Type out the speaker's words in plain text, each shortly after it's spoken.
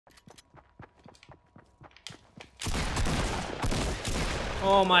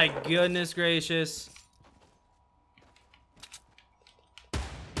Oh my goodness gracious.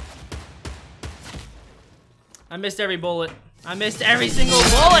 I missed every bullet. I missed every single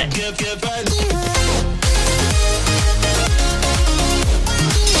bullet!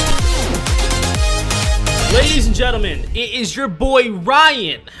 Ladies and gentlemen, it is your boy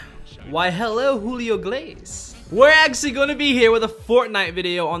Ryan. Why hello Julio Glaze. We're actually going to be here with a Fortnite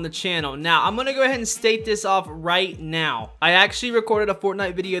video on the channel. Now, I'm going to go ahead and state this off right now. I actually recorded a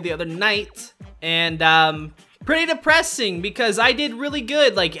Fortnite video the other night, and pretty depressing because I did really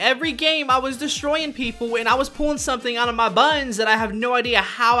good. Like, every game I was destroying people and I was pulling something out of my buns that I have no idea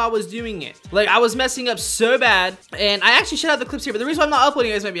how I was doing it. Like, I was messing up so bad, and I actually should have the clips here, but the reason why I'm not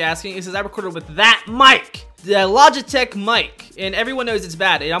uploading, you guys might be asking, is because I recorded with that mic, the Logitech mic, and everyone knows it's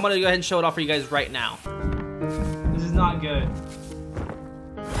bad, and I'm gonna go ahead and show it off for you guys right now. This is not good.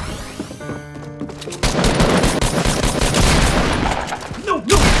 No,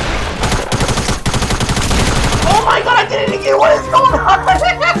 no! Oh my god, I did it again! What is going on?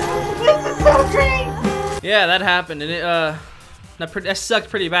 This is so great! Yeah, that happened, and it, that sucked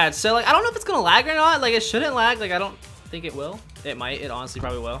pretty bad. So, like, I don't know if it's gonna lag or not. Like, it shouldn't lag. Like, I don't think it will. It might. It honestly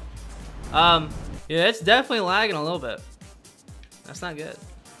probably will. Yeah, it's definitely lagging a little bit. That's not good.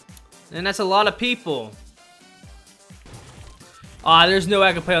 And that's a lot of people. Ah, there's no way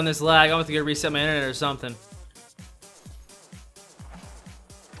I can play on this lag. I'm gonna have to go reset my internet or something.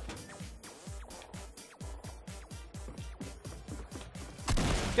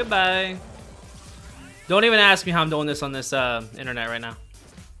 Goodbye. Don't even ask me how I'm doing this on this internet right now.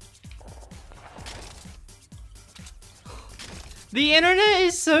 The internet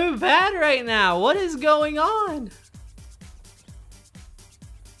is so bad right now. What is going on?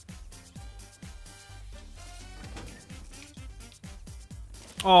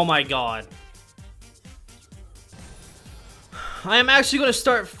 Oh my god. I am actually going to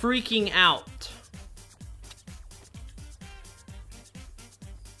start freaking out.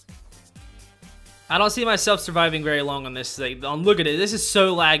 I don't see myself surviving very long on this thing. Look at it. This is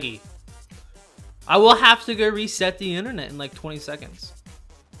so laggy. I will have to go reset the internet in like 20 seconds.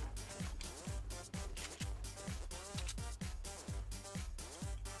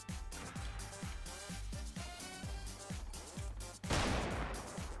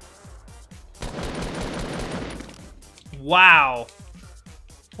 Wow.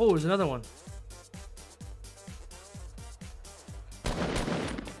 Oh, there's another one.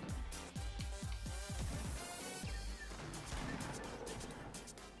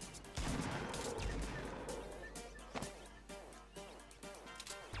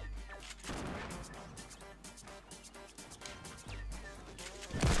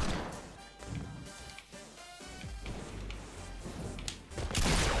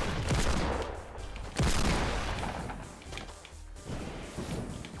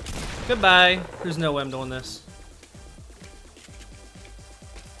 Goodbye. There's no way I'm doing this.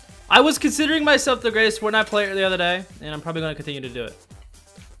 I was considering myself the greatest Fortnite player the other day, and I'm probably going to continue to do it.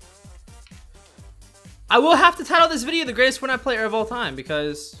 I will have to title this video the greatest Fortnite player of all time,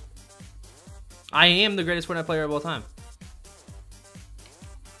 because I am the greatest Fortnite player of all time.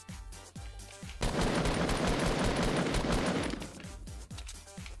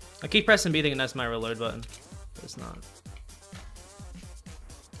 I keep pressing B thinking that's my reload button, but it's not.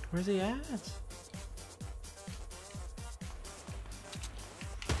 Where's he at?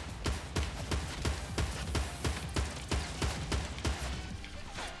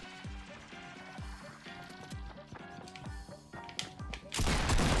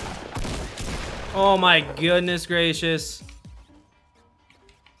 Oh my goodness gracious.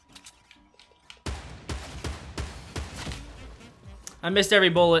 I missed every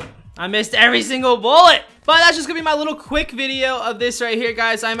bullet. I missed every single bullet! But that's just gonna be my little quick video of this right here,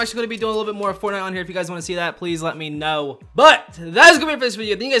 guys. I'm actually gonna be doing a little bit more Fortnite on here. If you guys want to see that, please let me know. But that is gonna be it for this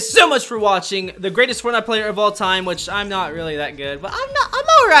video. Thank you guys so much for watching. The greatest Fortnite player of all time, which I'm not really that good, but I'm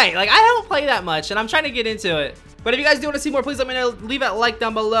alright. Like, I don't play that much, and I'm trying to get into it. But if you guys do want to see more, please let me know. Leave that like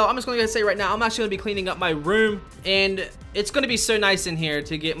down below. I'm just going to say right now, I'm actually going to be cleaning up my room. And it's going to be so nice in here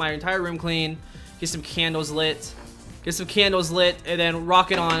to get my entire room clean. Get some candles lit. Get some candles lit. And then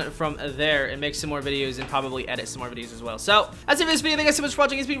rock it on from there. And make some more videos and probably edit some more videos as well. So, that's it for this video. Thank you guys so much for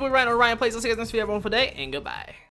watching. It's people Ryan or Ryan Plays. I'll see you guys next video. Have a wonderful day. And goodbye.